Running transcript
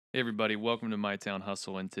Hey everybody, welcome to My Town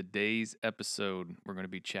Hustle. In today's episode, we're going to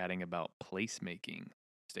be chatting about placemaking.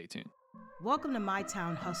 Stay tuned. Welcome to My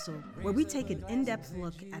Town Hustle, where we take an in-depth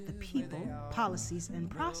look at the people, policies, and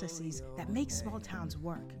processes that make small towns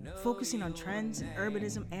work. Focusing on trends in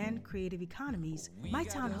urbanism and creative economies, My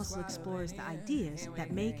Town Hustle explores the ideas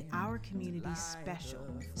that make our communities special.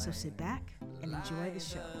 So sit back and enjoy the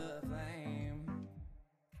show.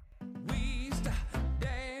 We start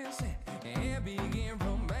dancing and begin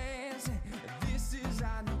romancing. This is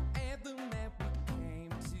our new anthem that we came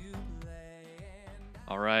to play.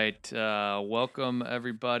 All right, welcome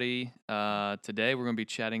everybody. Today we're going to be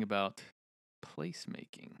chatting about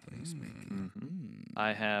placemaking.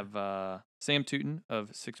 I have Sam Tootin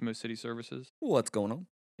of Six Mo City Services What's going on?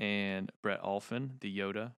 and Brett Alphin, the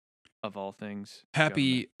Yoda of all things.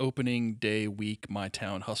 Happy opening day week, My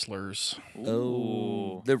Town Hustlers. government.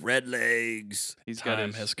 Ooh, The red legs. he's got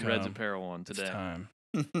time his has Reds come. apparel on It's today. time.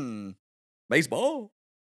 Baseball.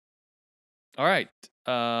 All right,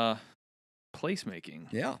 placemaking.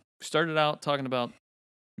 Yeah. Started out talking about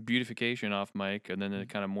beautification off mic, and then it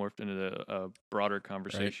kind of morphed into a broader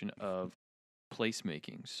conversation of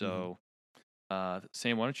placemaking. So,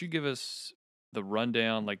 Sam, why don't you give us the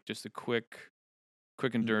rundown, like just a quick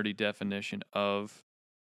and dirty definition of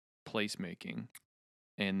placemaking,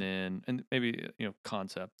 and then maybe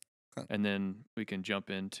concept, and then we can jump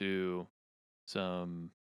into some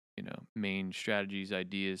main strategies,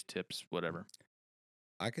 ideas, tips, whatever.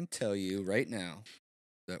 I can tell you right now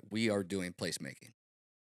that we are doing placemaking.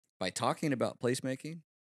 By talking about placemaking,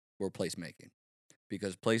 we're placemaking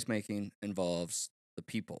because placemaking involves the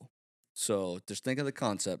people. So just think of the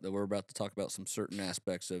concept that we're about to talk about some certain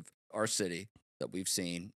aspects of our city that we've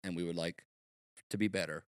seen and we would like to be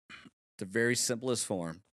better. The very simplest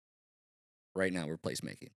form, right now, we're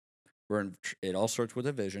placemaking. It all starts with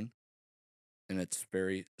a vision, and it's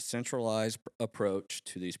very centralized approach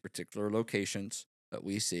to these particular locations that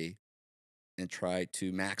we see and try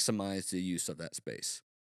to maximize the use of that space.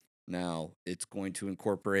 Now, it's going to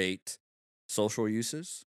incorporate social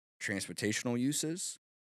uses, transportational uses,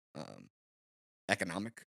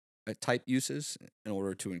 economic type uses in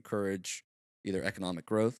order to encourage either economic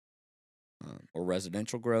growth or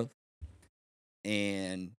residential growth.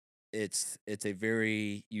 And it's a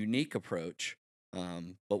very unique approach.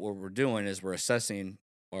 But what we're doing is we're assessing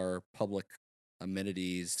our public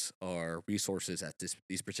amenities, our resources at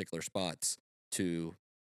these particular spots to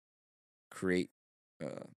create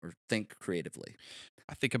or think creatively.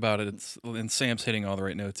 I think about it, and Sam's hitting all the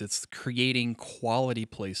right notes. It's creating quality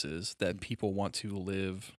places that people want to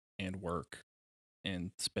live and work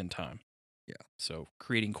and spend time. Yeah. So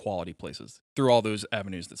creating quality places through all those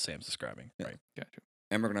avenues that Sam's describing, Yeah. right? Gotcha.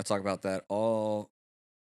 And we're going to talk about that all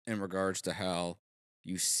in regards to how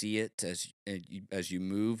you see it as you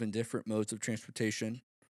move in different modes of transportation,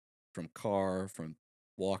 from car, from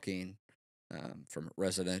walking, from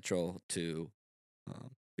residential to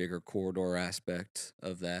bigger corridor aspect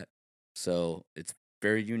of that. So it's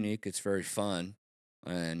very unique. It's very fun,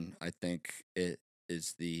 and I think it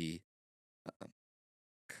is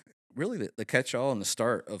really the catch-all and the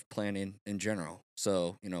start of planning in general.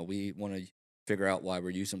 So we want to figure out why we're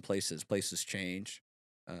using places. Places change,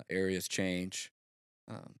 areas change,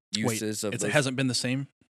 uses Wait, of it hasn't been the same?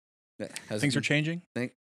 Things are changing?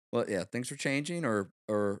 Well, yeah, things are changing, or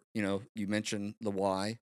you mentioned the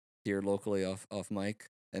why here locally off mic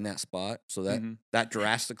in that spot, so that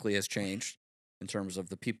drastically has changed in terms of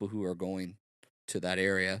the people who are going to that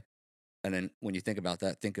area. And then when you think about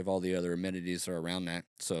that, think of all the other amenities that are around that.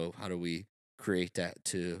 So how do we create that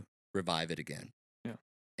to revive it again? Yeah.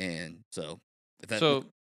 And so if that So,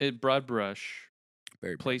 at broad brush,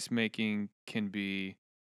 very placemaking can be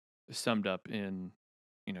summed up in,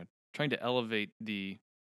 trying to elevate the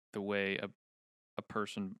way a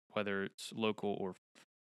person, whether it's local or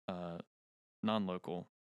non-local,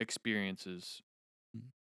 experiences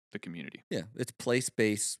the community. yeah, it's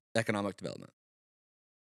place-based economic development.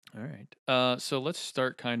 All right. So let's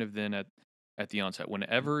start kind of then at the onset.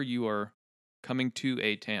 Whenever you are coming to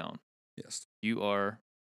a town, Yes, you are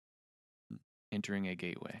entering a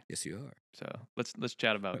gateway. yes, you are. So let's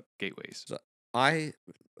chat about gateways. So I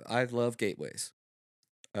love gateways.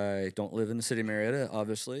 I don't live in the city of Marietta,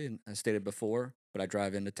 obviously, and I stated before, but I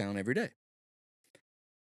drive into town every day.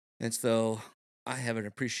 And so I have an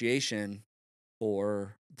appreciation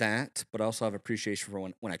for that, but I also have appreciation for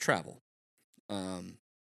when I travel,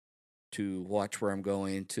 to watch where I'm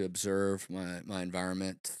going, to observe my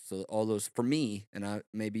environment. So all those, for me, and I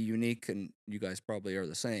may be unique, and you guys probably are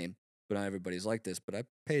the same, but not everybody's like this, but I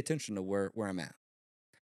pay attention to where I'm at.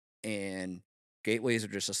 And gateways are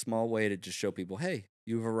just a small way to just show people, hey,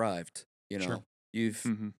 you've arrived. You know, Sure. you've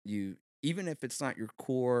Mm-hmm. you even if it's not your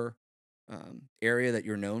core area that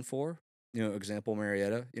you're known for. You know, example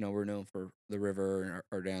Marietta. You know, we're known for the river and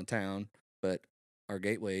our downtown, but our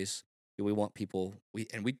gateways. We want people. We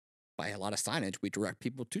buy a lot of signage. We direct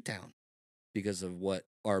people to town because of what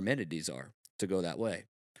our amenities are to go that way.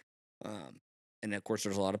 Um, and of course,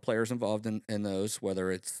 there's a lot of players involved in those,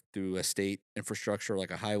 whether it's through a state infrastructure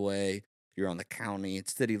like a highway, you're on the county,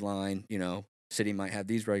 it's city line, you know, city might have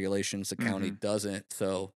these regulations, the county Mhm. doesn't.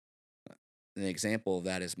 So, an example of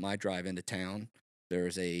that is my drive into town.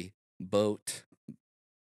 There's a boat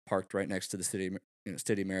parked right next to the city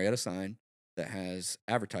of Marietta sign that has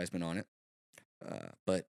advertisement on it,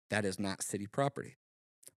 but that is not city property.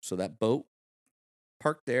 So that boat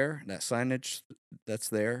parked there, that signage that's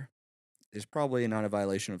there, is probably not a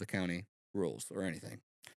violation of the county rules or anything,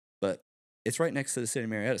 but it's right next to the city of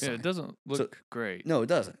Marietta Yeah, sign. it doesn't look great. No, it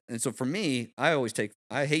doesn't. And so for me, I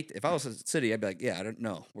hate, if I was a city, I'd be like, yeah, I don't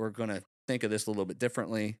know. We're going to think of this a little bit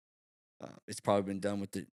differently. It's probably been done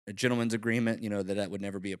with a gentleman's agreement, you know, that would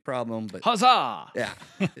never be a problem, but Huzzah! yeah,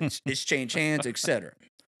 it's changed hands, etc.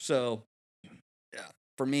 So yeah,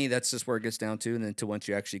 for me, that's just where it gets down to. And then to once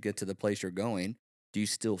you actually get to the place you're going, do you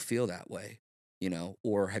still feel that way? You know,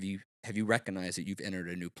 or have you recognized that you've entered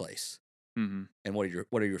a new place? Mm-hmm. And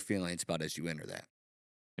what are your feelings about as you enter that?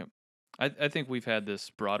 Yep. I think we've had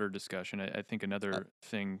this broader discussion. I think another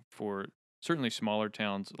thing for certainly smaller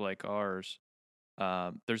towns like ours,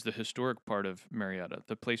 there's the historic part of Marietta,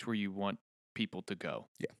 the place where you want people to go.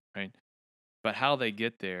 Yeah. Right. But how they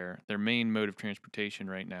get there, their main mode of transportation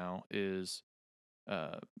right now is,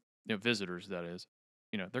 visitors. That is,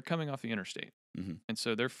 they're coming off the interstate, Mhm. and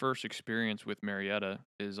so their first experience with Marietta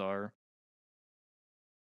is our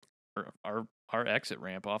exit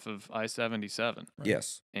ramp off of I-77. Right.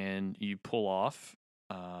 Yes. And you pull off,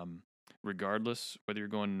 regardless whether you're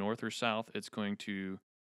going north or south, it's going to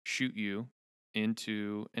shoot you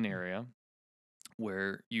into an area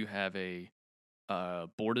where you have a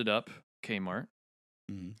boarded up Kmart,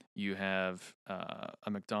 Mhm. you have a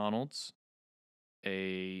McDonald's,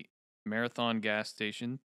 a Marathon gas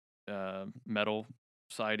station, metal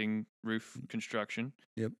siding roof construction,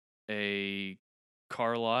 Yep. a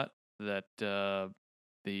car lot that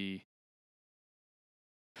the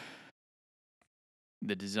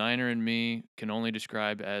designer in me can only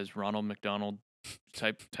describe as Ronald McDonald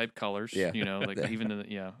type colors. Yeah. Like They're- even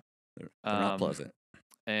yeah. They're not Um, pleasant.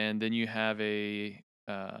 And then you have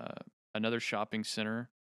another shopping center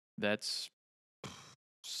that's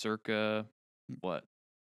circa what,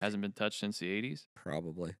 hasn't been touched since the 80s.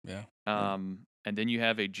 Probably. Yeah. And then you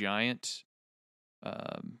have a giant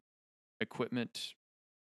equipment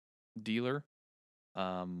dealer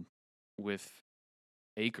with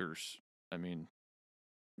acres, I mean,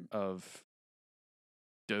 of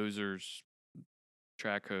dozers,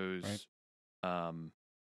 track hose,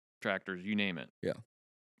 tractors, you name it. Yeah.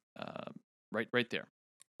 Right there.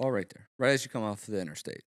 All right there. Right as you come off the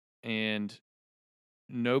interstate. And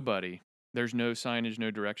there's no signage, no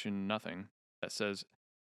direction, nothing that says,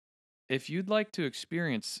 if you'd like to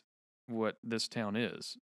experience what this town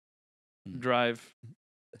is, drive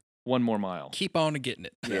one more mile. Keep on getting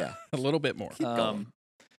it. Yeah. A little bit more. Keep going.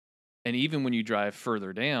 And even when you drive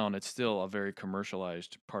further down, it's still a very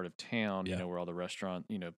commercialized part of town, Yeah. where all the restaurant,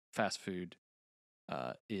 fast food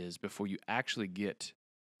is, before you actually get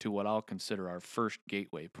to what I'll consider our first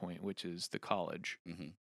gateway point, which is the college,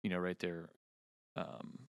 Mhm. Right there,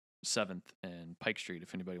 7th and Pike Street,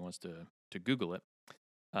 if anybody wants to Google it.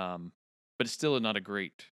 But it's still not a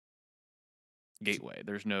great gateway.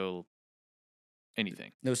 There's no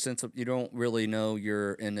anything. No sense of, you don't really know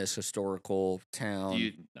you're in this historical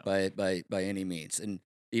town No. by any means. And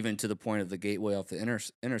even to the point of the gateway off the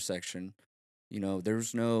intersection,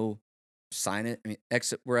 there's no sign it. I mean,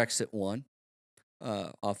 we're exit 1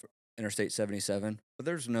 off Interstate 77, but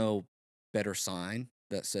there's no better sign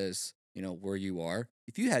that says, where you are.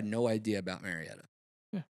 If you had no idea about Marietta,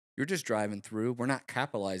 Yeah. you're just driving through. We're not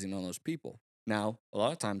capitalizing on those people. Now, a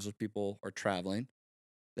lot of times those people are traveling.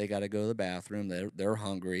 They got to go to the bathroom. They're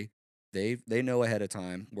hungry. They know ahead of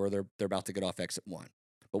time where they're about to get off exit 1.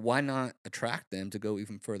 But why not attract them to go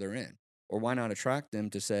even further in? Or why not attract them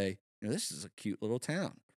to say, this is a cute little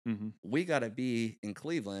town. Mm-hmm. We got to be in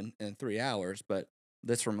Cleveland in 3 hours, but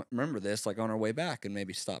let's remember this like on our way back and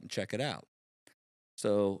maybe stop and check it out.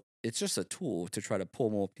 So it's just a tool to try to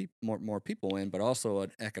pull more people in, but also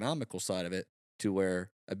an economical side of it to where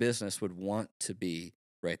a business would want to be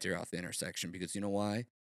right there off the intersection, because you know why?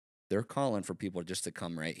 They're calling for people just to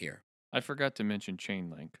come right here. I forgot to mention chain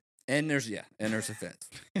link. And there's a fence.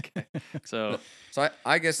 Okay. So So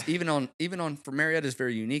I guess even on for Marietta is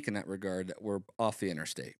very unique in that regard that we're off the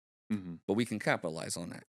interstate, mhm. but we can capitalize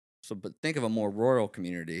on that. So, but think of a more rural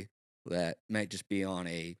community that might just be on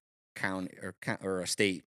a county or a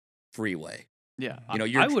state freeway. Yeah, You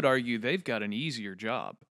know, I would argue they've got an easier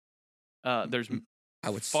job. There's I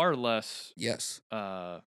would far less yes.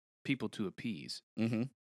 people to appease Mm-hmm.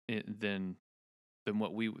 than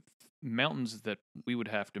what we would mountains that we would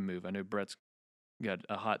have to move. I know Brett's got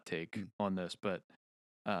a hot take on this, but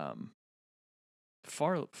um,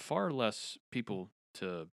 far less people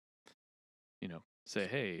to say,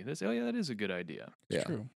 hey, that is a good idea. Yeah.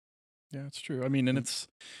 True. Yeah, it's true. I mean, and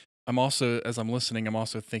I'm also, as I'm listening, I'm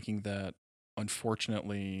also thinking that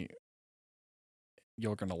unfortunately,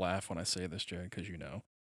 you're going to laugh when I say this, Jared, because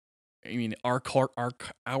I mean, our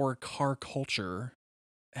car culture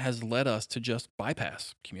has led us to just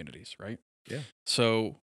bypass communities, right? Yeah.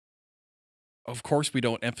 So, of course, we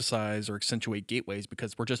don't emphasize or accentuate gateways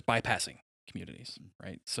because we're just bypassing communities,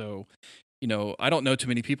 right? So, I don't know too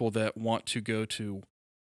many people that want to go to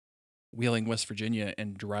Wheeling, West Virginia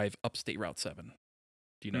and drive upstate Route 7.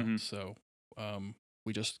 Do you know? Mhm. So,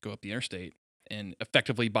 we just go up the interstate and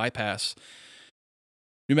effectively bypass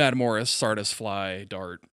New Matamoras, Sardis, Fly,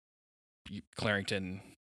 Dart, Clarington,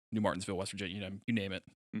 New Martinsville, West Virginia, you name it.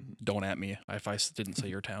 Mhm. Don't at me if I didn't say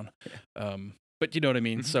your town. But you know what I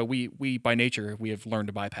mean? Mhm. So we by nature, we have learned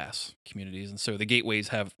to bypass communities. And so the gateways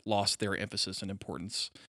have lost their emphasis and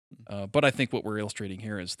importance. But I think what we're illustrating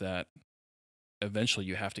here is that eventually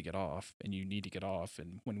you have to get off and you need to get off.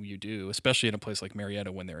 And when you do, especially in a place like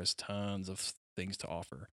Marietta, when there is tons of things to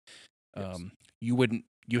offer, Yes.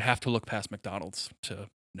 you have to look past McDonald's to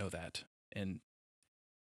know that. And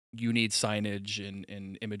you need signage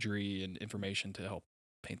and imagery and information to help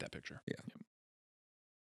paint that picture.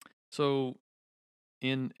 So,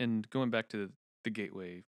 in going back to the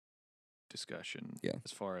gateway discussion, Yeah.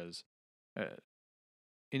 as far as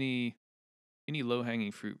any low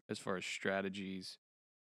hanging fruit as far as strategies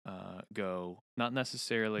go, not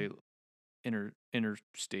necessarily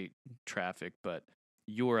interstate traffic, but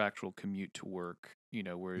your actual commute to work.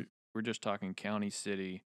 We're just talking county,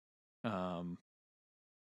 city, that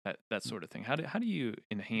sort of thing. How do you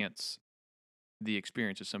enhance the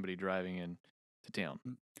experience of somebody driving in to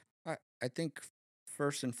town? I think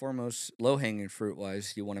first and foremost, low hanging fruit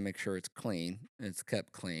wise, you want to make sure it's clean. It's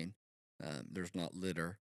kept clean. There's not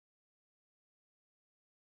litter.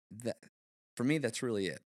 That for me, that's really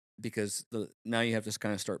it. Because now you have to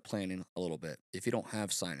kind of start planning a little bit. If you don't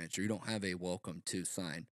have signage or you don't have a welcome to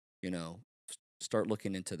sign, start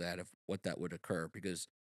looking into that of what that would occur. Because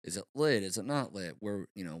is it lit? Is it not lit? Where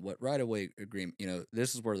what right of way agreement?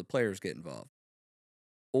 This is where the players get involved.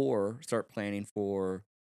 Or start planning for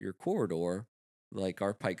your corridor, like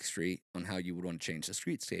our Pike Street, on how you would want to change the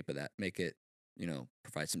streetscape of that. Make it,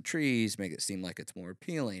 provide some trees, make it seem like it's more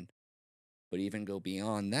appealing. But even go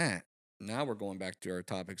beyond that. Now we're going back to our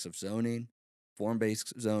topics of zoning,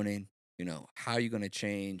 form-based zoning. How are you going to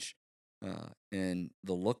change and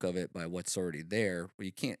the look of it by what's already there? Well,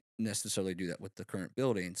 you can't necessarily do that with the current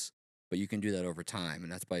buildings, but you can do that over time,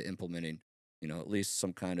 and that's by implementing, at least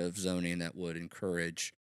some kind of zoning that would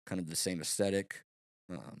encourage kind of the same aesthetic,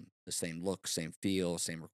 the same look, same feel,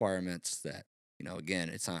 same requirements. That again,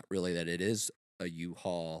 it's not really that it is a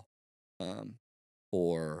U-Haul.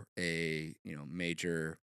 Or a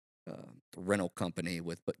major rental company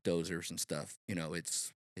with dozers and stuff.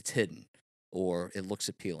 It's hidden, or it looks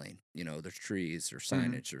appealing. There's trees, there's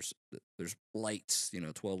signage, there's lights.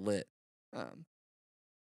 It's well lit.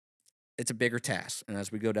 It's a bigger task, and as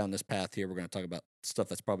we go down this path here, we're going to talk about stuff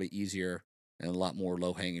that's probably easier and a lot more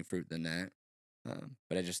low hanging fruit than that.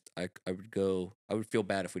 But I would feel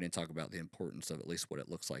bad if we didn't talk about the importance of at least what it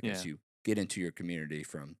looks like as you get into your community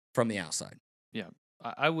from the outside. Yeah,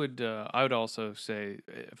 I would also say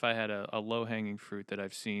if I had a low hanging fruit that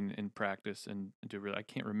I've seen in practice and I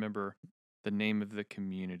can't remember the name of the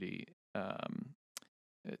community.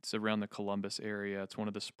 It's around the Columbus area. It's one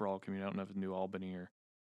of the sprawl communities. I don't know if it's New Albany or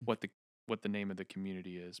what the name of the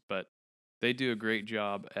community is, but they do a great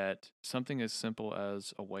job at something as simple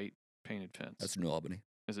as a white painted fence. That's New Albany.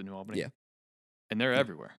 Is it New Albany? Yeah. And they're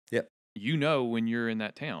everywhere. Yep. When you're in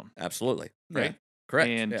that town. Absolutely. Right? Yeah. Correct.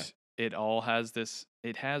 And it all has this.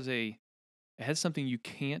 It has something you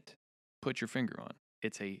can't put your finger on.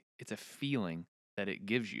 It's a feeling that it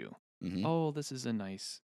gives you. Mm-hmm. Oh, this is a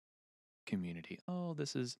nice community. Oh,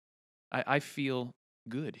 this is. I feel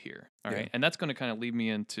good here. All right, and that's going to kind of lead me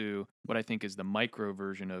into what I think is the micro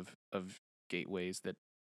version of gateways that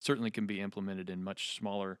certainly can be implemented in much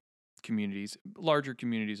smaller communities, larger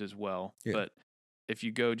communities as well. Yeah. But if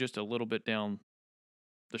you go just a little bit down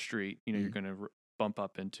the street, you're Mm. going to bump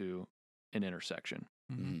up into an intersection.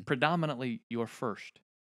 Mhm. Predominantly your first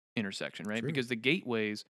intersection, right? True. Because the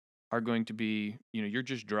gateways are going to be, you're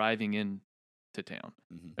just driving in to town.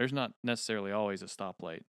 Mhm. There's not necessarily always a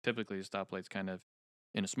stoplight. Typically, a stoplight's kind of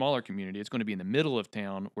in a smaller community. It's going to be in the middle of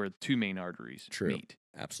town where the two main arteries True. meet.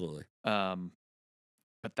 Absolutely.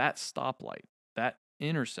 But that stoplight, that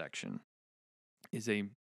intersection, is a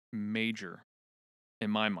major,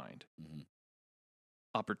 in my mind, Mhm.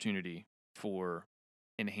 opportunity for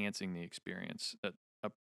enhancing the experience that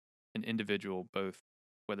an individual, both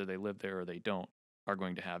whether they live there or they don't, are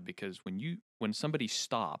going to have. Because when somebody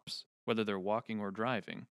stops, whether they're walking or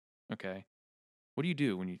driving, okay, what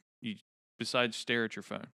do when you besides stare at your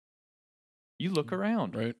phone? You look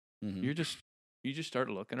around. Right. Mhm. You just start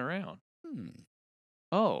looking around. Hmm.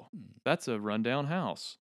 Oh, Hmm. that's a rundown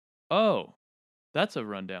house. Oh, that's a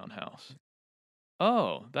rundown house.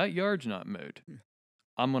 Oh, that yard's not mowed. Yeah.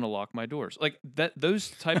 I'm going to lock my doors. Like that,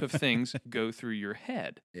 those type of things go through your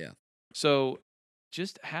head. Yeah. So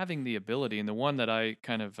just having the ability, and the one that I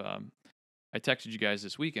kind of, I texted you guys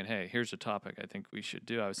this weekend, hey, here's a topic I think we should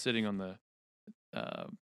do. I was sitting on the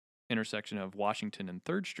intersection of Washington and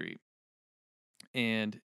 3rd Street.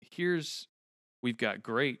 And here's why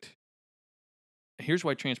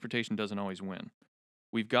transportation doesn't always win.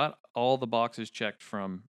 We've got all the boxes checked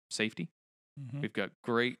from safety. Mhm. We've got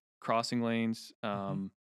great crossing lanes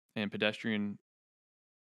and pedestrian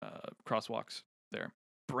crosswalks there.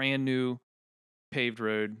 Brand new paved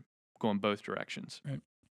road going both directions. Right.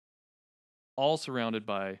 All surrounded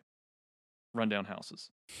by rundown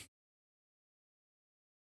houses.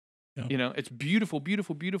 Yeah. It's beautiful,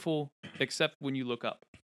 beautiful, beautiful, except when you look up.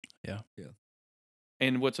 Yeah. Yeah.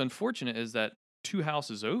 And what's unfortunate is that 2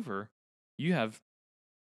 houses over, you have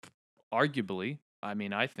arguably,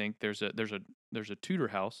 I think there's a Tudor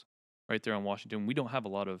house right there on Washington. We don't have a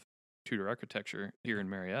lot of Tudor architecture here in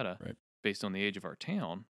Marietta, Right. based on the age of our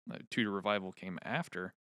town. Tudor revival came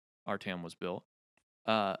after our town was built.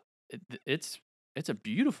 It's a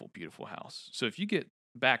beautiful, beautiful house. So if you get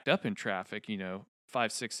backed up in traffic,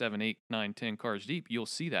 5, 6, 7, 8, 9, 10 cars deep, you'll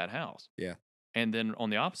see that house. Yeah. And then on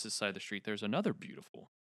the opposite side of the street, there's another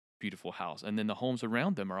beautiful, beautiful house. And then the homes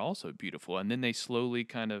around them are also beautiful. And then they slowly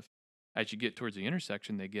kind of, as you get towards the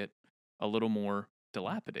intersection, they get a little more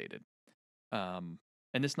dilapidated. And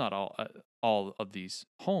it's not all of these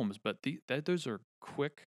homes, but those are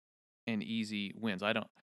quick and easy wins.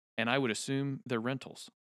 I would assume they're rentals.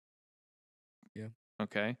 Yeah.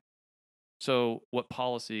 Okay. So what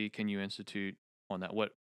policy can you institute on that?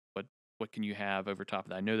 What can you have over top of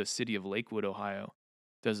that? I know the city of Lakewood, Ohio,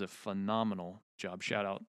 does a phenomenal job. Shout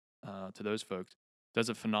out to those folks. Does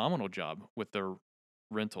a phenomenal job with their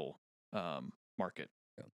rental market.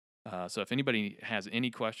 Yeah. So if anybody has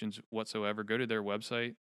any questions whatsoever, go to their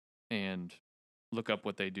website and look up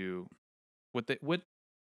what they do.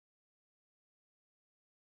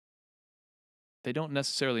 They don't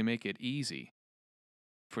necessarily make it easy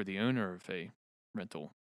for the owner of a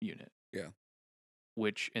rental unit. Yeah.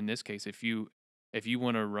 Which in this case, if you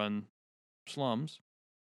want to run slums,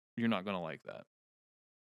 you're not going to like that.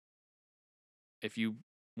 If you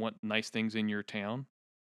want nice things in your town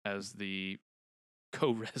as the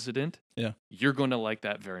co-resident, Yeah. you're going to like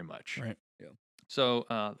that very much. Right. Yeah.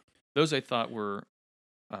 So those I thought were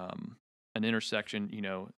an intersection.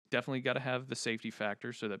 Definitely got to have the safety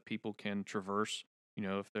factor so that people can traverse.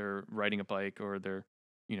 If they're riding a bike or they're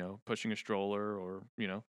pushing a stroller, or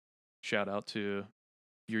shout out to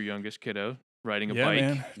your youngest kiddo riding a Yeah, bike.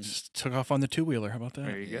 man. Just took off on the 2-wheeler. How about that?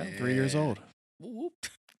 There you go. 3 years old. Whoop.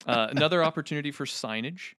 Another opportunity for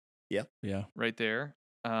signage Yeah. right there.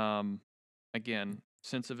 Again,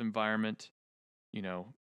 sense of environment.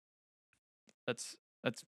 That's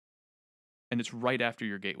and it's right after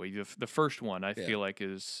your gateway. The first one I feel like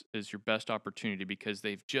is your best opportunity, because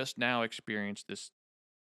they've just now experienced this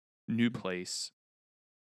new place,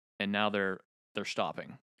 and now they're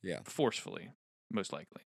stopping. Yeah. Forcefully, most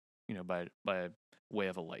likely. By way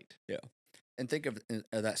of a light. Yeah. And think of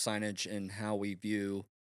that signage and how we view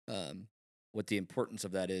what the importance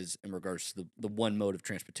of that is in regards to the one mode of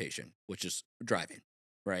transportation, which is driving,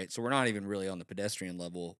 right? So we're not even really on the pedestrian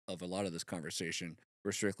level of a lot of this conversation.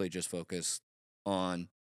 We're strictly just focused on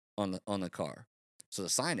the car. So the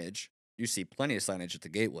signage, you see plenty of signage at the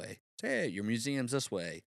gateway. Say, hey, your museum's this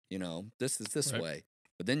way. This is this Right. way.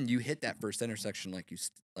 But then you hit that first intersection, like you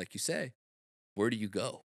say. Where do you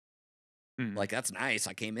go? Mhm. Like, that's nice.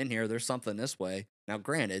 I came in here. There's something this way. Now,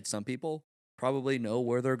 granted, some people probably know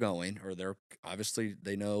where they're going, or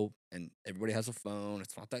they know, and everybody has a phone.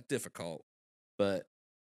 It's not that difficult. But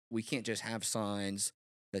we can't just have signs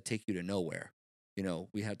that take you to nowhere. You know,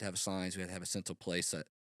 we have to have signs. We have to have a sense of place that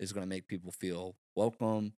is going to make people feel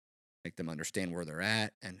welcome, make them understand where they're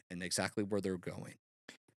at and exactly where they're going.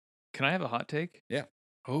 Can I have a hot take?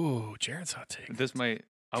 Oh, Jared's hot take. This might.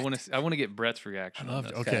 I want to get Brett's I reaction. on love it.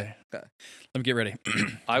 this. Okay. Okay. Let me get ready.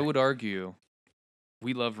 I would argue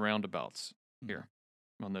we love roundabouts here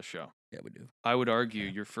on this show. Yeah, we do. I would argue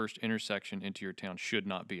Okay. your first intersection into your town should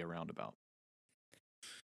not be a roundabout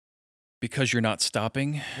Because you're not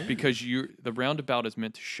stopping. because the roundabout is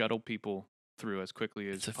meant to shuttle people through as quickly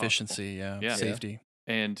as It's possible. efficiency, yeah. Yeah. Safety.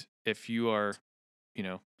 And if you are, you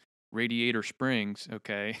know, Radiator Springs,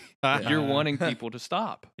 okay, Yeah. you're wanting people to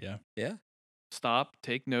stop. Yeah. Stop,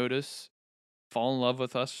 take notice, fall in love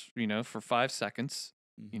with us, you know, for 5 seconds,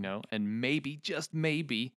 you Mhm. know, and maybe, just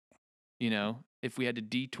maybe, you know, if we had to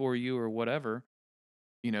detour you or whatever,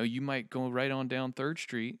 you know, you might go right on down 3rd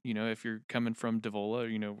Street, you know, if you're coming from Devola,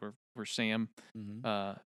 you know, where Sam,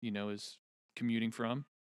 Mhm. you know, is commuting from,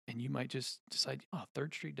 and you might just decide, oh,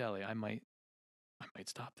 3rd Street Deli, I might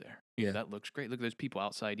stop there. You know, Yeah. that looks great. Look at those people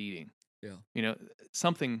outside eating. Yeah. You know,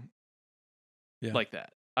 something Yeah. like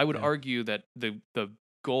that. I would Yeah. argue that the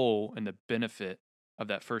goal and the benefit of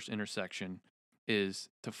that first intersection is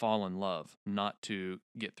to fall in love, not to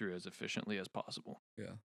get through as efficiently as possible.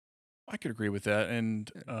 Yeah. I could agree with that.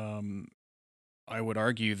 And I would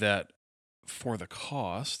argue that for the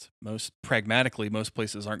cost, most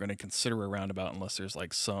places aren't going to consider a roundabout unless there's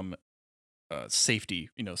like some safety,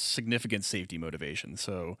 significant safety motivation.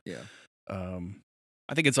 So Yeah.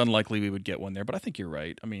 I think it's unlikely we would get one there, but I think you're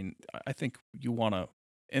right. I mean, I think you want to,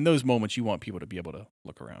 in those moments, you want people to be able to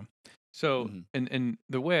look around. So, Mhm. and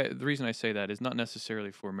the reason I say that is not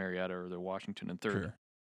necessarily for Marietta or the Washington and Third, Sure.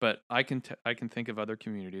 but I can think of other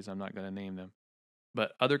communities. I'm not going to name them,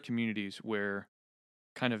 but other communities where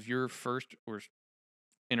kind of your first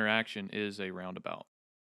interaction is a roundabout.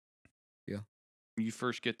 Yeah. When you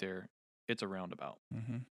first get there, it's a roundabout.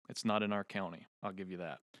 Mm-hmm. It's not in our county. I'll give you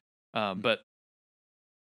that. Mm. But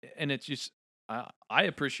and it's just I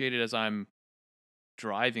appreciate it as I'm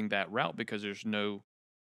driving that route because there's no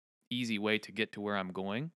easy way to get to where I'm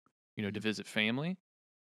going, you know, to visit family.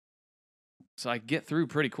 So I get through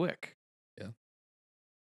pretty quick. Yeah.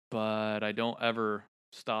 But I don't ever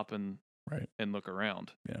stop and Right. look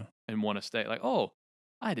around. Yeah. And want to stay like, oh,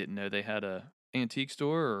 I didn't know they had a antique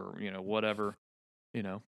store or, you know, whatever, you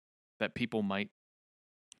know, that people might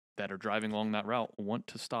that are driving along that route want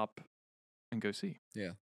to stop and go see.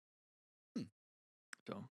 Yeah. Hmm.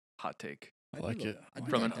 So hot take I like it. I do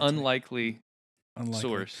from like an that take. unlikely Unlikely.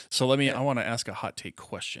 source. So let me, Yeah. I want to ask a hot take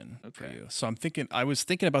question for Okay. you. So I was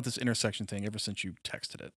thinking about this intersection thing ever since you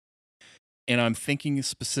texted it. And I'm thinking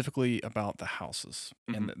specifically about the houses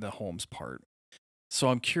and the homes part. So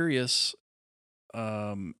I'm curious,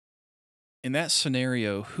 in that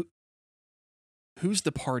scenario, who's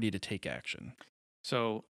the party to take action?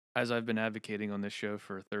 So as I've been advocating on this show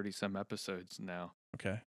for 30 some episodes now,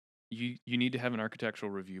 Okay. you need to have an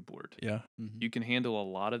architectural review board. Yeah. Mhm. You can handle a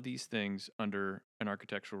lot of these things under an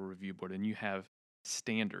architectural review board, and you have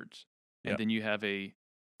standards. Yeah. And then you have a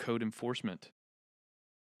code enforcement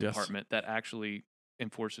Yes. department that actually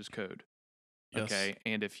enforces code. Yes. Okay.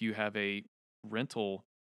 And if you have a rental,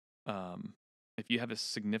 if you have a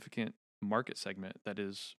significant market segment that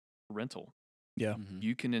is rental, Yeah. Mhm.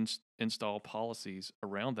 you can install policies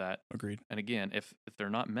around that. Agreed. And again, if they're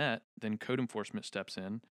not met, then code enforcement steps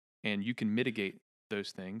in and you can mitigate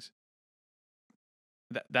those things.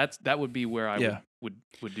 That would be where I Yeah. would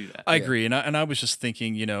do that. I Yeah. agree. And I was just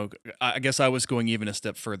thinking, I guess I was going even a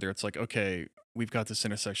step further. It's like, okay, we've got this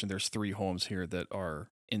intersection. There's 3 homes here that are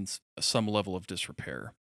in some level of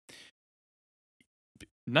disrepair.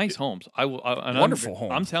 Nice homes. I will. And Wonderful I'm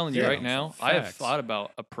homes. telling you Yeah. right now, I have Facts. thought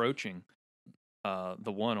about approaching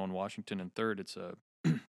the one on Washington and Third. It's a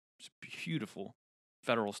it's beautiful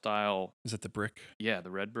federal style. Is it the brick? Yeah,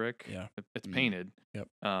 the red brick. Yeah. It's Mm. painted. Yep.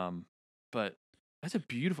 But that's a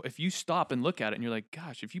beautiful. If you stop and look at it, and you're like,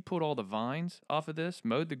 gosh, if you pulled all the vines off of this,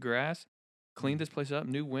 mowed the grass, cleaned this place up,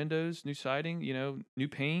 new windows, new siding, you know, new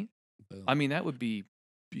paint. Boom. I mean, that would be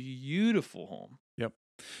beautiful home.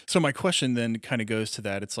 So my question then kind of goes to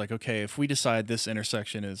that. It's like, okay, if we decide this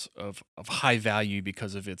intersection is of high value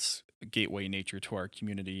because of its gateway nature to our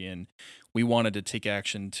community, and we wanted to take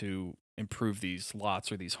action to improve these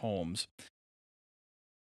lots or these homes,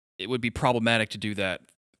 it would be problematic to do that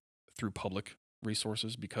through public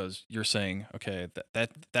resources because you're saying, okay,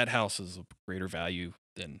 that house is of greater value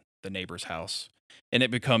than the neighbor's house, and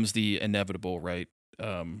it becomes the inevitable, right?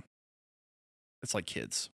 It's like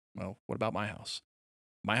kids. Well, what about my house?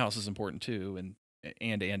 My house is important too, and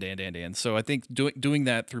and. So I think doing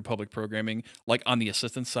that through public programming, like on the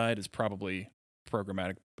assistance side, is probably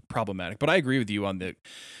problematic. But I agree with you on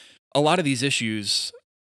a lot of these issues.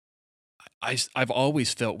 I've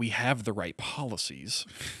always felt we have the right policies.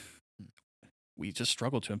 We just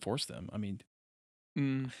struggle to enforce them. I mean,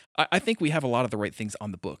 I think we have a lot of the right things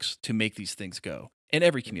on the books to make these things go, and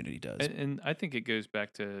every community does. And I think it goes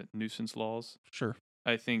back to nuisance laws. Sure.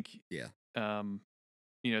 I think, Yeah.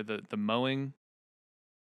 The mowing,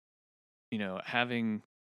 having,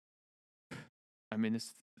 I mean,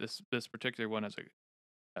 this particular one has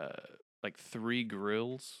like 3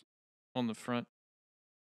 grills on the front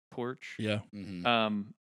porch. Yeah.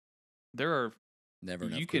 There are, Never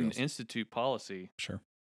enough you can grills. institute policy. Sure.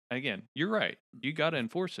 Again, you're right. You got to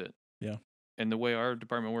enforce it. Yeah. And the way our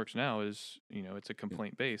department works now is, it's a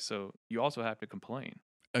complaint based. So you also have to complain.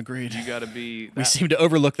 Agreed. You got to be. We seem to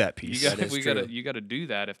overlook that piece. That is true. You got to do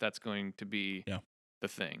that if that's going to be the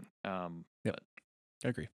thing. Yep. I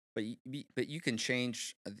agree. But you can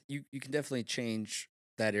change. You can definitely change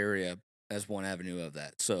that area as one avenue of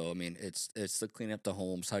that. So I mean, it's to clean up the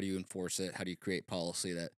homes. How do you enforce it? How do you create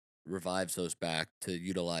policy that revives those back to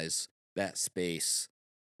utilize that space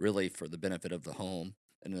really for the benefit of the home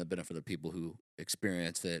and the benefit of the people who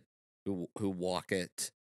experience it, who walk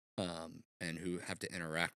it, and who have to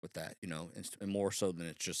interact with that, and more so than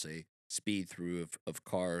it's just a speed through of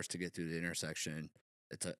cars to get through the intersection.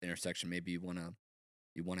 It's an intersection maybe you want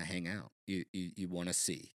to hang out, you want to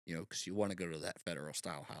see, because you want to go to that federal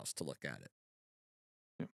style house to look at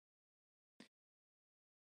it.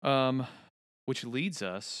 Which leads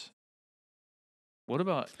us. What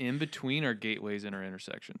about in between our gateways and our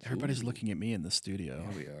intersections? Everybody's looking at me in the studio.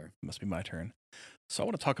 Here we are. Must be my turn. So I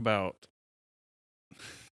want to talk about.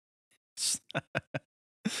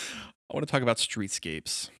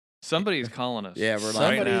 Streetscapes. Somebody's calling us. Yeah, we're right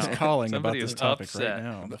Somebody's now. calling Somebody about this is topic upset. right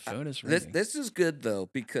now. The phone is ringing. This is good though,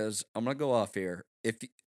 because I'm gonna go off here. If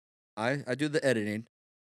I do the editing,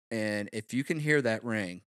 and if you can hear that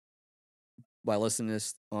ring by listening to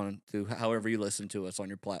this on through however you listen to us on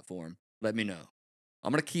your platform, let me know.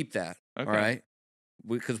 I'm gonna keep that. Okay. All right,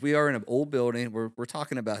 because we are in an old building. We're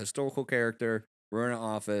talking about historical character. We're in an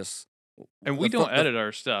office. And we don't edit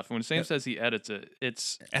our stuff. When Sam says he edits it,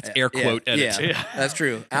 it's That's air quote edit. Yeah, that's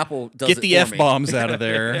true. Apple does Get it the for F me. bombs out of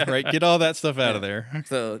there, right? Get all that stuff out of Yeah. there.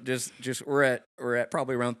 So just we're at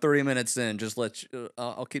probably around 30 minutes in. Just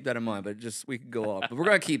I'll keep that in mind. But just we can go off. But we're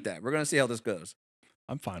gonna keep that. We're gonna see how this goes.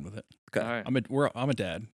 I'm fine with it. Okay. all right. I'm a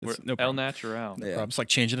dad. We're It's no El problem. Natural. No Yeah. problem. It's like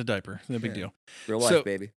changing a diaper. No big Yeah. deal. Real life, So-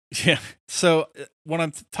 baby. Yeah. So when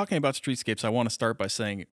I'm talking about streetscapes, I want to start by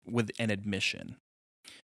saying with an admission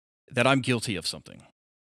that I'm guilty of something.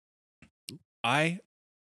 I,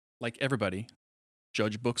 like everybody,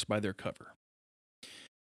 judge books by their cover.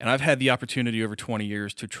 And I've had the opportunity over 20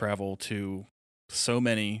 years to travel to so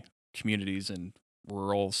many communities in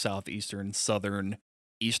rural, southeastern, southern,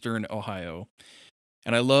 eastern Ohio.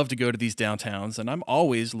 And I love to go to these downtowns, and I'm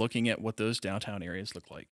always looking at what those downtown areas look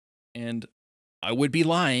like. And I would be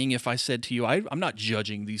lying if I said to you, I'm not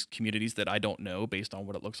judging these communities that I don't know based on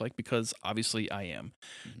what it looks like, because obviously I am.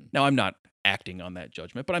 Mhm. Now, I'm not acting on that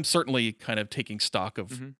judgment, but I'm certainly kind of taking stock of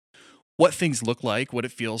Mhm. what things look like, what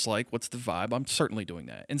it feels like, what's the vibe. I'm certainly doing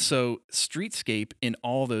that. And so streetscape in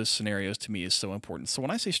all those scenarios to me is so important. So when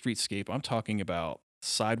I say streetscape, I'm talking about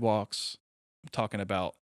sidewalks, I'm talking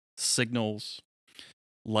about signals,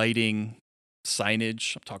 lighting,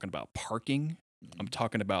 signage, I'm talking about parking, I'm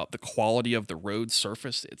talking about the quality of the road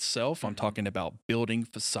surface itself, I'm Mhm. talking about building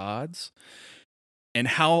facades, and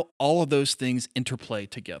how all of those things interplay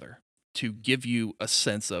together to give you a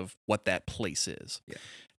sense of what that place is. Yeah.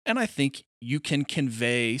 And I think you can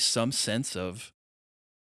convey some sense of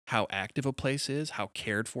how active a place is, how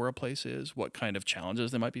cared for a place is, what kind of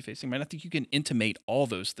challenges they might be facing. I think you can intimate all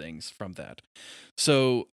those things from that.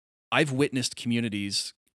 So I've witnessed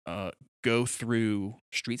communities go through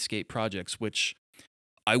streetscape projects, which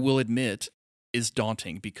I will admit is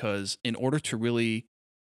daunting, because in order to really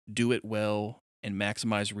do it well and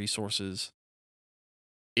maximize resources,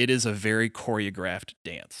 it is a very choreographed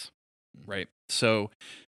dance, right? So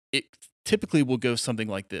it typically will go something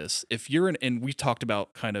like this. If you're and we talked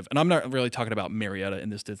about kind of, and I'm not really talking about Marietta in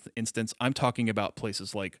this instance, I'm talking about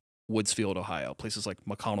places like Woodsfield, Ohio, places like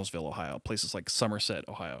McConnellsville, Ohio, places like Somerset,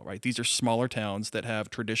 Ohio, right? These are smaller towns that have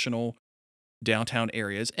traditional downtown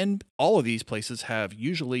areas, and all of these places have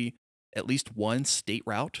usually at least one state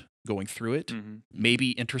route going through it, Mhm.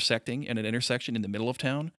 maybe intersecting in an intersection in the middle of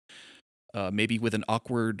town, maybe with an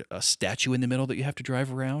awkward statue in the middle that you have to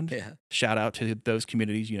drive around. Yeah. Shout out to those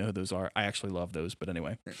communities. You know who those are. I actually love those, but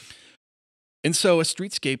anyway. Yeah. And so a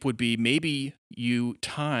streetscape would be maybe you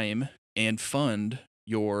time and fund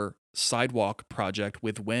your sidewalk project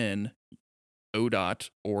with when ODOT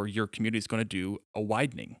or your community is going to do a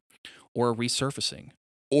widening or a resurfacing,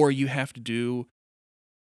 or you have to do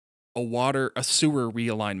a sewer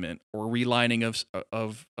realignment or relining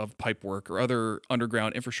of pipe work or other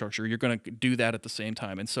underground infrastructure. You're going to do that at the same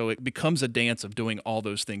time, and so it becomes a dance of doing all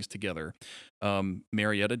those things together.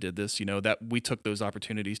 Marietta did this, that we took those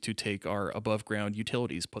opportunities to take our above ground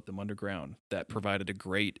utilities, put them underground. That provided a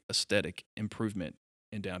great aesthetic improvement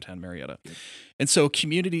in downtown Marietta. Yep. And so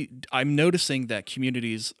I'm noticing that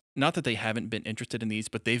communities, not that they haven't been interested in these,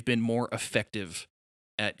 but they've been more effective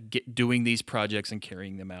at doing these projects and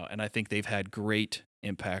carrying them out. And I think they've had great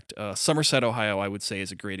impact. Somerset, Ohio, I would say,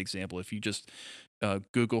 is a great example. If you just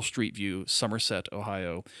Google Street View, Somerset,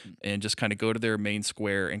 Ohio, and just kind of go to their main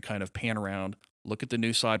square and kind of pan around, look at the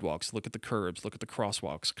new sidewalks, look at the curbs, look at the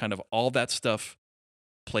crosswalks, kind of all that stuff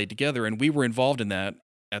played together. And we were involved in that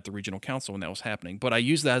at the regional council when that was happening. But I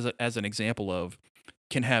use that as an example of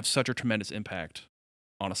can have such a tremendous impact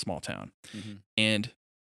on a small town. Mm-hmm. And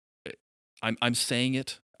I'm saying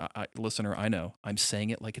it, listener, I know, I'm saying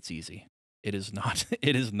it like it's easy. It is not.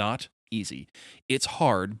 It is not easy. It's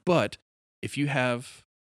hard, but if you have,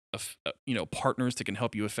 partners that can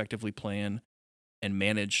help you effectively plan and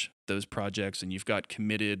manage those projects, and you've got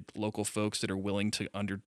committed local folks that are willing to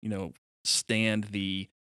stand the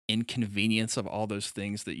inconvenience of all those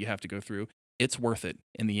things that you have to go through, it's worth it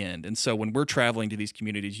in the end. And so when we're traveling to these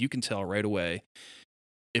communities, you can tell right away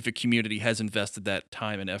if a community has invested that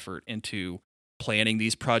time and effort into planning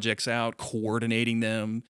these projects out, coordinating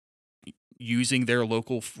them, using their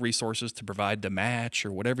local resources to provide the match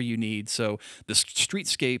or whatever you need. So the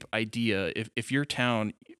streetscape idea, if your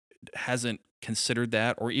town hasn't considered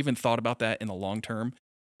that or even thought about that in the long term,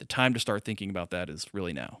 the time to start thinking about that is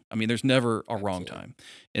really now. I mean, there's never a wrong time.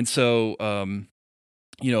 And so,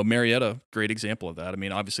 Marietta, great example of that. I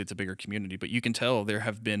mean, obviously it's a bigger community, but you can tell there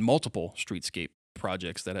have been multiple streetscape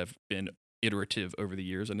projects that have been iterative over the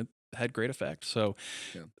years, and it had great effect. So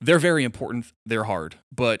they're very important. They're hard.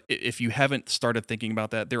 But if you haven't started thinking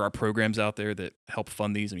about that, there are programs out there that help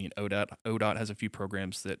fund these. I mean, ODOT has a few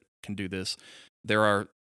programs that can do this. There are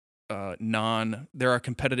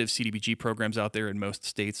competitive CDBG programs out there in most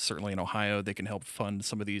states, certainly in Ohio, they can help fund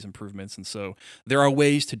some of these improvements. And so there are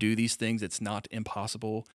ways to do these things. It's not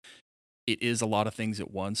impossible. It is a lot of things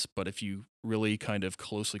at once, but if you really kind of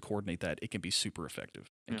closely coordinate that, it can be super effective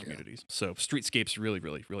in communities. So streetscape's really,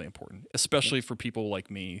 really, really important, especially for people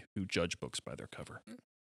like me who judge books by their cover.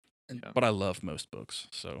 But I love most books,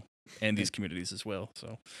 and these communities as well.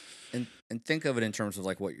 So, and think of it in terms of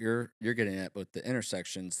like what you're getting at with the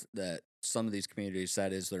intersections, that some of these communities,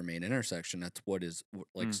 that is their main intersection. That's what is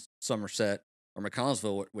like Somerset or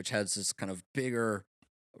McConnellsville, which has this kind of bigger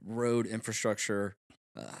road infrastructure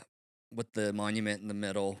with the monument in the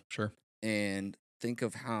middle. Sure. And think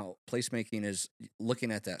of how placemaking is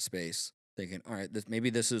looking at that space, thinking, all right, maybe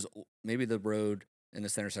the road in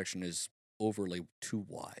this intersection is overly too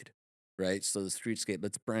wide, right? So the streetscape,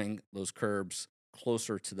 let's bring those curbs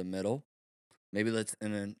closer to the middle. Maybe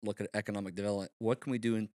and then look at economic development. What can we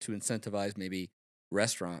do to incentivize maybe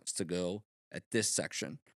restaurants to go at this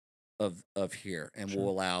section of here, and we'll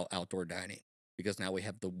allow outdoor dining because now we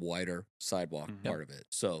have the wider sidewalk part of it.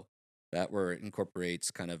 So that where it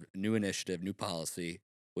incorporates kind of new initiative, new policy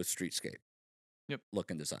with streetscape.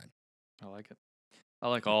 Look and design. I like it. I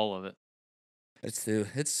like all of it. I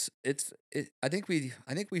think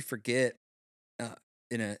we forget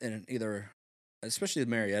in either, especially with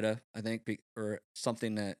Marietta, I think, or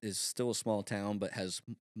something that is still a small town but has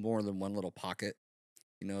more than one little pocket.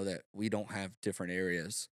 That we don't have different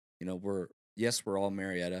areas. We're all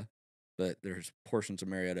Marietta, but there's portions of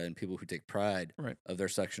Marietta and people who take pride of their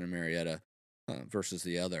section of Marietta versus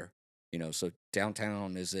the other. So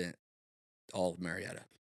downtown isn't all of Marietta.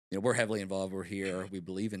 We're heavily involved. We're here. We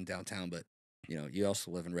believe in downtown, but you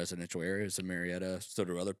also live in residential areas of Marietta. So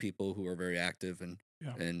do other people who are very active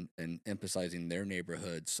and emphasizing their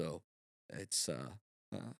neighborhood. So it's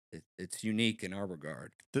unique in our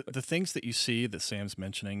regard. The things that you see that Sam's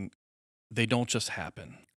mentioning, they don't just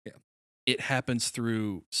happen. Yeah. It happens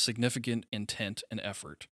through significant intent and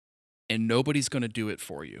effort, and nobody's going to do it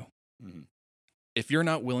for you. Mm-hmm. If you're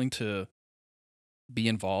not willing to be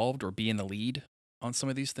involved or be in the lead on some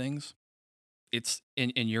of these things, it's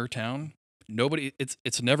in your town.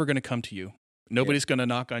 It's never going to come to you. Nobody's going to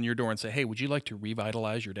knock on your door and say, "Hey, would you like to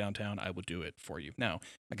revitalize your downtown? I will do it for you." Now,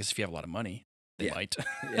 I guess if you have a lot of money, they might.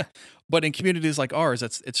 But in communities like ours,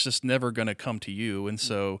 it's just never going to come to you. And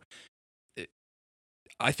so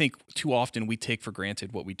I think too often we take for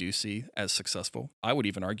granted what we do see as successful. I would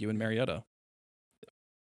even argue in Marietta.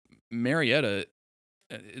 Marietta,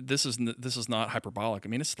 this is not hyperbolic. I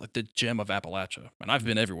mean, it's like the gem of Appalachia, and I've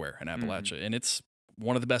been everywhere in Appalachia, and it's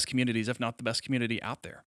one of the best communities, if not the best community out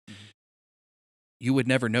there. You would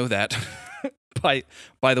never know that by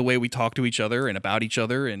the way we talk to each other and about each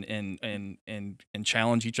other and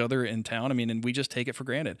challenge each other in town. I mean, and we just take it for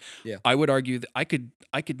granted. Yeah. I would argue that I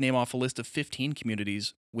could name off a list of 15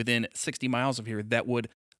 communities within 60 miles of here that would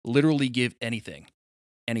literally give anything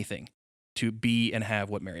to be and have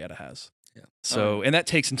what Marietta has. Yeah. So, and that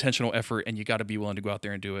takes intentional effort, and you got to be willing to go out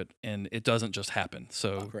there and do it. And it doesn't just happen.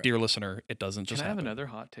 So, Correct. dear listener, it doesn't just Can I have happen. another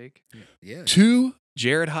hot take? Yeah. 2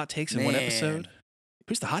 Jared hot takes in one Man. episode.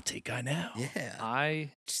 Who's the hot take guy now? Yeah.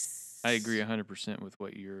 I agree 100% with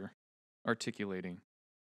what you're articulating.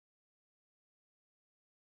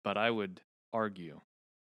 But I would argue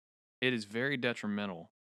it is very detrimental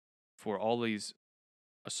for all these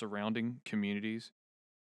surrounding communities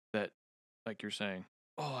that, like you're saying,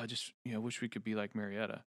 oh, I just wish we could be like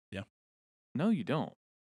Marietta. Yeah. No, you don't.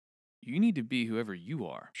 You need to be whoever you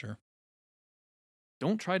are. Sure.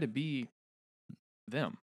 Don't try to be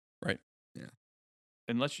them. Right. Yeah.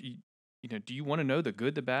 Unless do you want to know the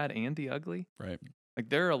good, the bad, and the ugly? Right. Like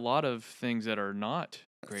there are a lot of things that are not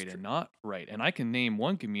great and not right. And I can name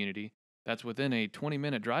one community that's within a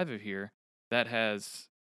 20-minute drive of here that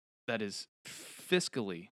is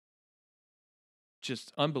fiscally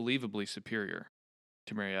just unbelievably superior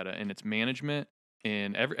to Marietta in its management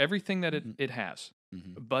and everything that it has.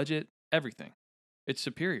 Mhm. Budget, everything. It's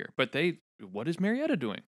superior. But what is Marietta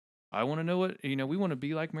doing? I want to know what, we want to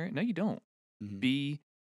be like Marietta. No, you don't. Mhm.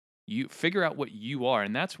 You figure out what you are.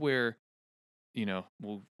 And that's where,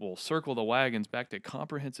 we'll circle the wagons back to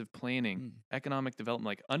comprehensive planning, economic development,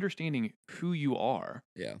 like understanding who you are,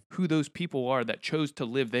 Yeah. who those people are that chose to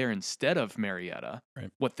live there instead of Marietta,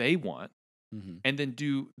 Right. what they want, Mhm. and then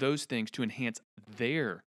do those things to enhance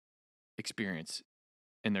their experience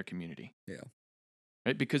in their community. Yeah.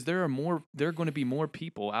 Right? Because there are going to be more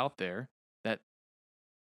people out there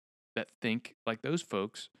that think like those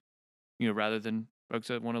folks, rather than folks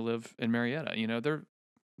that want to live in Marietta.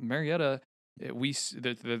 Marietta,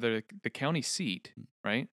 the county seat,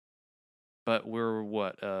 right? But we're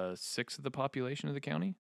what, 1/6 of the population of the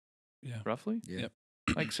county, Yeah. roughly. Yeah. Yep.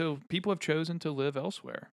 Like, so people have chosen to live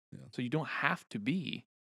elsewhere. Yeah. So you don't have to be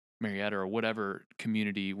Marietta or whatever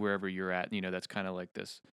community wherever you're at. That's kind of like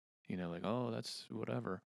this, like, oh, that's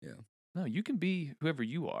whatever. Yeah. No, you can be whoever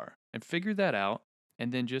you are and figure that out,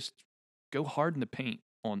 and then just go hard in the paint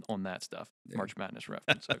on that stuff. Yeah. March Madness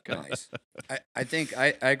reference. Okay. Nice. I think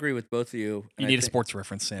I agree with both of you. You and I need a think- sports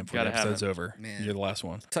reference, Sam, before the Gotta have episode's it. over. Man. You're the last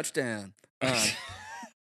one. touchdown. I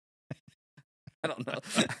don't know.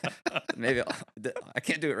 Maybe I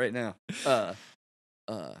can't do it right now.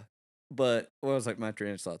 But what was like my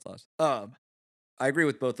train of thoughts? I agree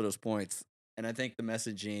with both of those points, and I think the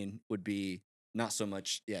messaging would be not so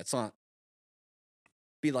much. Yeah, it's not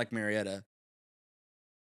be like Marietta.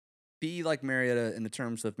 Be like Marietta in the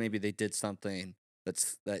terms of maybe they did something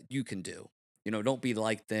that you can do. Don't be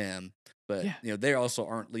like them, but Yeah. they also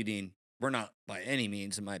aren't leading. We're not by any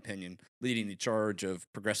means, in my opinion, leading the charge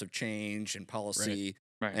of progressive change and policy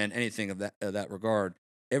Right. and anything of that regard.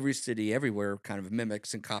 Every city, everywhere, kind of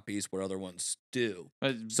mimics and copies what other ones do.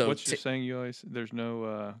 So What's you're saying? There's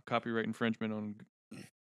no copyright infringement on.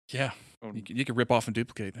 Yeah. on You can rip off and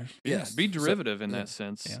duplicate there. Yes. Be So- derivative in yeah. that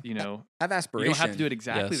sense. Yeah. You have don't aspiration. have to do it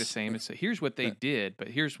exactly the Yes. same. It's here's what they Yeah. did, but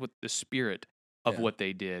here's what the spirit of Yeah. what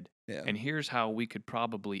they did, Yeah. and here's how we could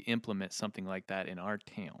probably implement something like that in our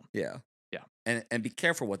town. Yeah. Yeah. And be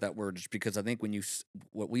careful with that word, just because I think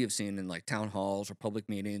what we have seen in like town halls or public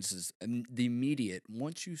meetings is the immediate,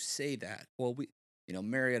 once you say that, well,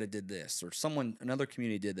 Marietta did this or another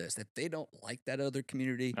community did this, if they don't like that other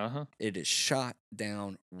community, it is shot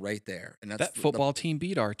down right there. And that's That football team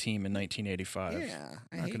beat our team in 1985. Yeah.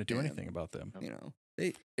 I'm not going to do anything about them.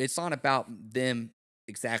 It's not about them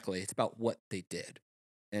exactly. It's about what they did.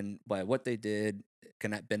 And by what they did,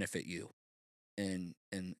 can that benefit you in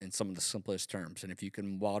some of the simplest terms? And if you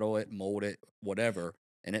can model it, mold it, whatever,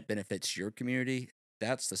 and it benefits your community,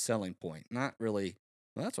 that's the selling point. Not really,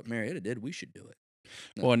 well, that's what Marietta did, we should do it.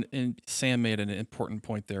 No. Well, and Sam made an important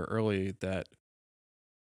point there early that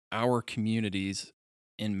our communities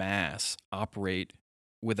in mass operate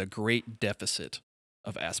with a great deficit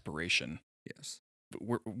of aspiration. Yes.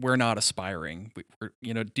 We're not aspiring. Do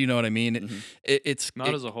you know what I mean? Mhm. It's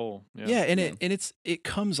Not as a whole. Yeah. yeah, and Yeah. it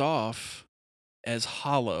comes off as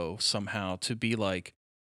hollow somehow to be like,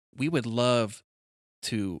 we would love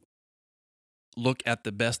to look at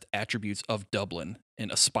the best attributes of Dublin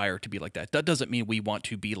and aspire to be like that. That doesn't mean we want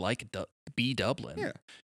to be like be Dublin. Yeah.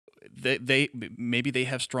 They maybe they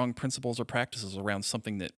have strong principles or practices around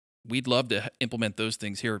something that we'd love to implement those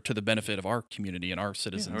things here to the benefit of our community and our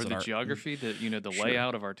citizens. or and the our, geography, the Sure.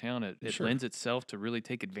 layout of our town, it Sure. lends itself to really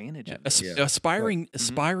take advantage Yeah, of this. Yeah.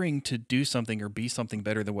 aspiring to do something or be something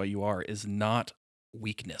better than what you are is not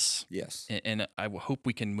weakness. Yes. And I hope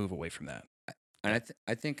we can move away from that. And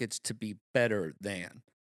I think it's to be better than.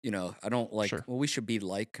 I don't like, Sure. well, we should be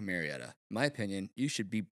like Marietta. In my opinion, you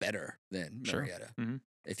should be better than Sure. Marietta. Mhm.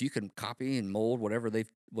 If you can copy and mold whatever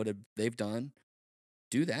they've done,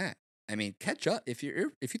 do that. I mean, catch up. If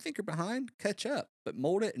you think you're behind, catch up, but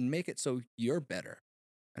mold it and make it so you're better.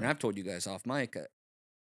 And I've told you guys off mic,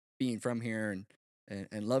 being from here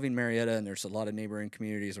and loving Marietta, and there's a lot of neighboring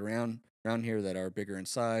communities around here that are bigger in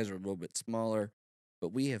size or a little bit smaller, but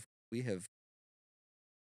we have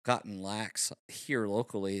gotten lax here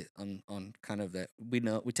locally on kind of that.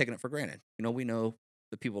 We've taken it for granted. We know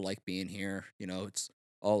the people like being here. It's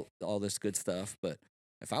all this good stuff. But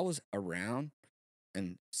if I was around,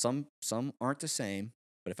 and some aren't the same,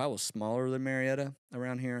 but if I was smaller than Marietta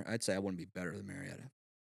around here, I'd say I want to be better than Marietta,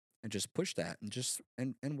 and just push that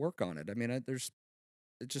and work on it. I mean, I'm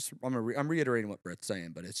reiterating what Brett's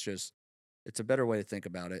saying, but it's a better way to think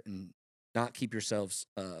about it and not keep yourselves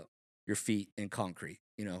your feet in concrete,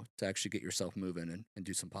 to actually get yourself moving and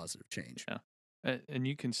do some positive change. Yeah. And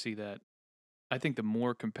you can see that. I think the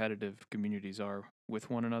more competitive communities are with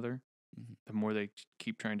one another, Mhm. the more they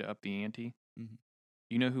keep trying to up the ante. Mhm.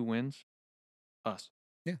 You know who wins? Us.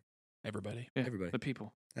 Everybody. Yeah, Everybody. The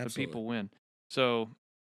people. Absolutely. The people win. So,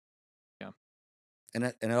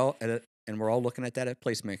 And we're all looking at that at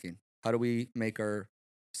placemaking. How do we make our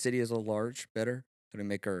city as a large better? How do we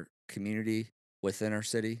make our community within our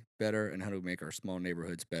city better? And how do we make our small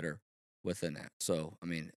neighborhoods better within that? So, I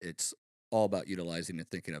mean, it's all about utilizing and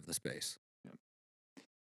thinking of the space Yep.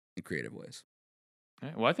 in creative ways. all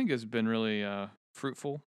right, well, I think it's been really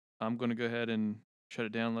fruitful. I'm going to go ahead and shut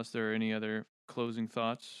it down unless there are any other closing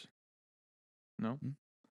thoughts. No?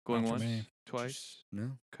 Going Not for once? me. Twice?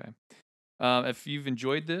 No? Okay. If you've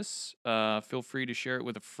enjoyed this, feel free to share it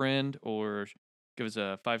with a friend or give us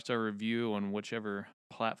a 5-star review on whichever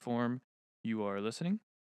platform you are listening.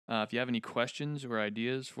 If you have any questions or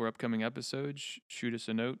ideas for upcoming episodes, shoot us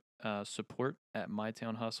a note,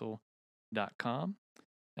 support@mytownhustle.com.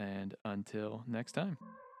 And until next time.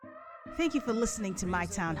 Thank you for listening to My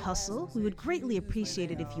Town Hustle. We would greatly appreciate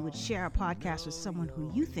it if you would share our podcast with someone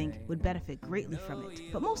who you think would benefit greatly from it.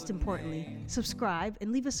 But most importantly, subscribe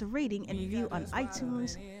and leave us a rating and review on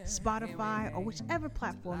iTunes, Spotify, or whichever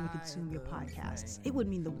platform you consume your podcasts. It would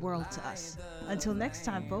mean the world to us. Until next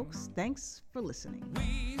time, folks, thanks for listening.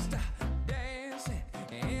 We stop